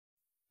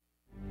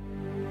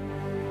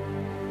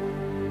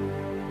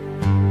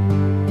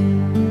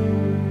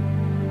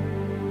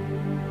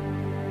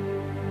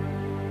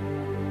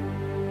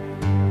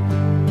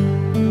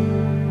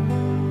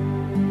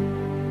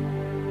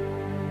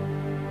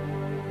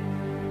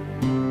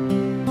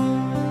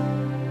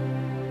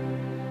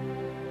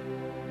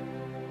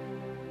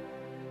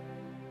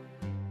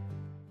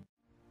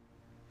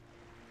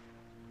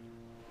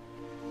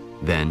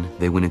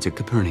they went into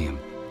Capernaum,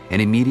 and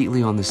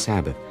immediately on the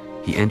Sabbath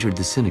he entered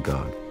the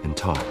synagogue and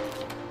taught.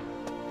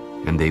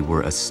 And they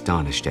were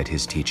astonished at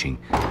his teaching,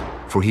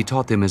 for he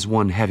taught them as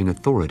one having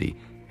authority,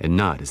 and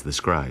not as the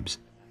scribes.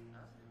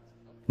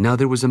 Now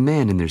there was a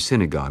man in their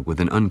synagogue with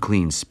an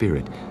unclean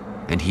spirit,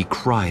 and he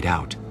cried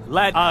out,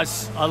 "Let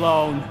us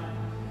alone!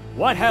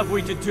 What have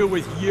we to do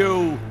with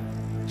you,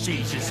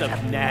 Jesus of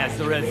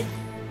Nazareth?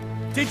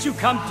 Did you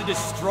come to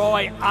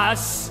destroy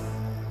us?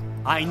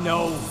 I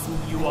know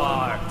who you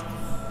are,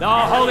 the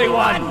Holy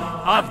One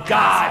of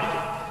God!"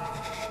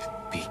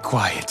 Be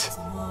quiet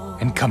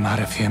and come out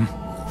of him.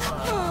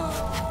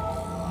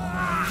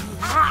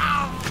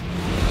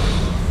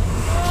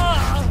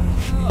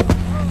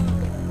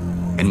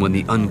 And when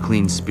the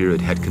unclean spirit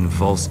had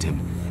convulsed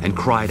him and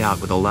cried out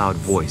with a loud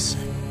voice,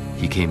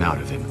 he came out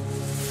of him.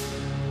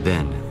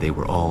 Then they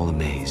were all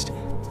amazed,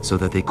 so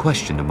that they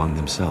questioned among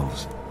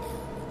themselves,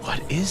 "What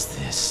is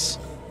this?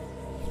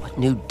 What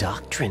new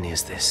doctrine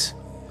is this?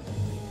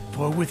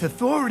 For with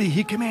authority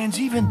he commands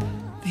even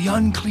the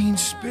unclean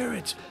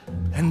spirits,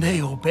 and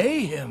they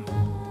obey him."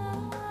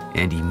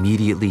 And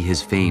immediately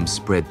his fame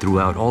spread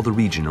throughout all the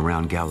region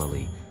around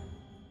Galilee.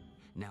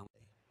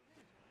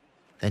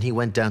 Then he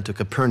went down to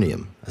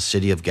Capernaum, a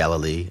city of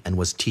Galilee, and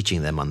was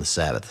teaching them on the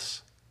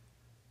Sabbaths.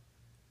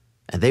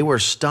 And they were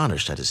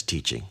astonished at his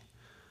teaching,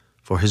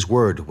 for his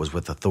word was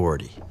with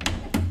authority.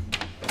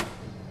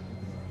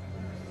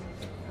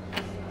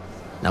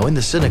 Now in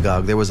the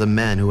synagogue there was a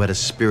man who had a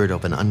spirit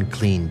of an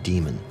unclean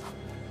demon.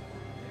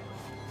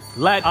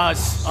 "Let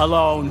us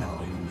alone!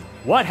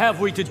 What have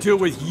we to do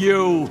with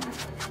you,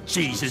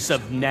 Jesus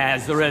of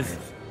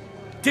Nazareth?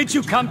 Did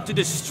you come to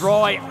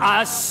destroy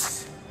us?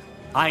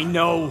 I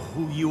know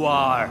who you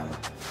are,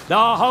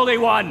 the Holy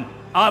One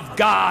of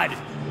God!"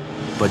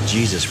 But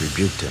Jesus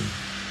rebuked him.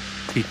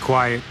 Be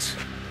quiet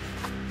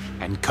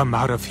and come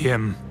out of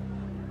him.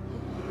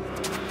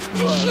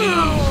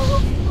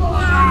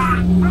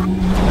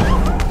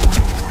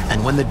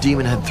 And when the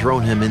demon had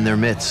thrown him in their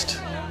midst,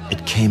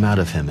 it came out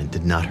of him and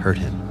did not hurt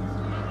him.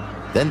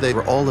 Then they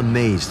were all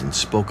amazed and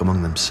spoke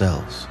among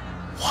themselves,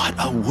 What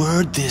a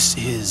word this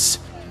is!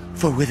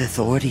 For with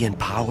authority and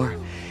power,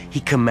 he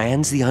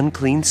commands the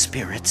unclean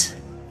spirits,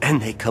 and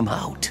they come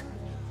out.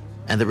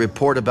 And the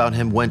report about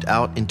him went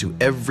out into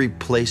every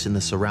place in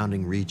the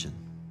surrounding region.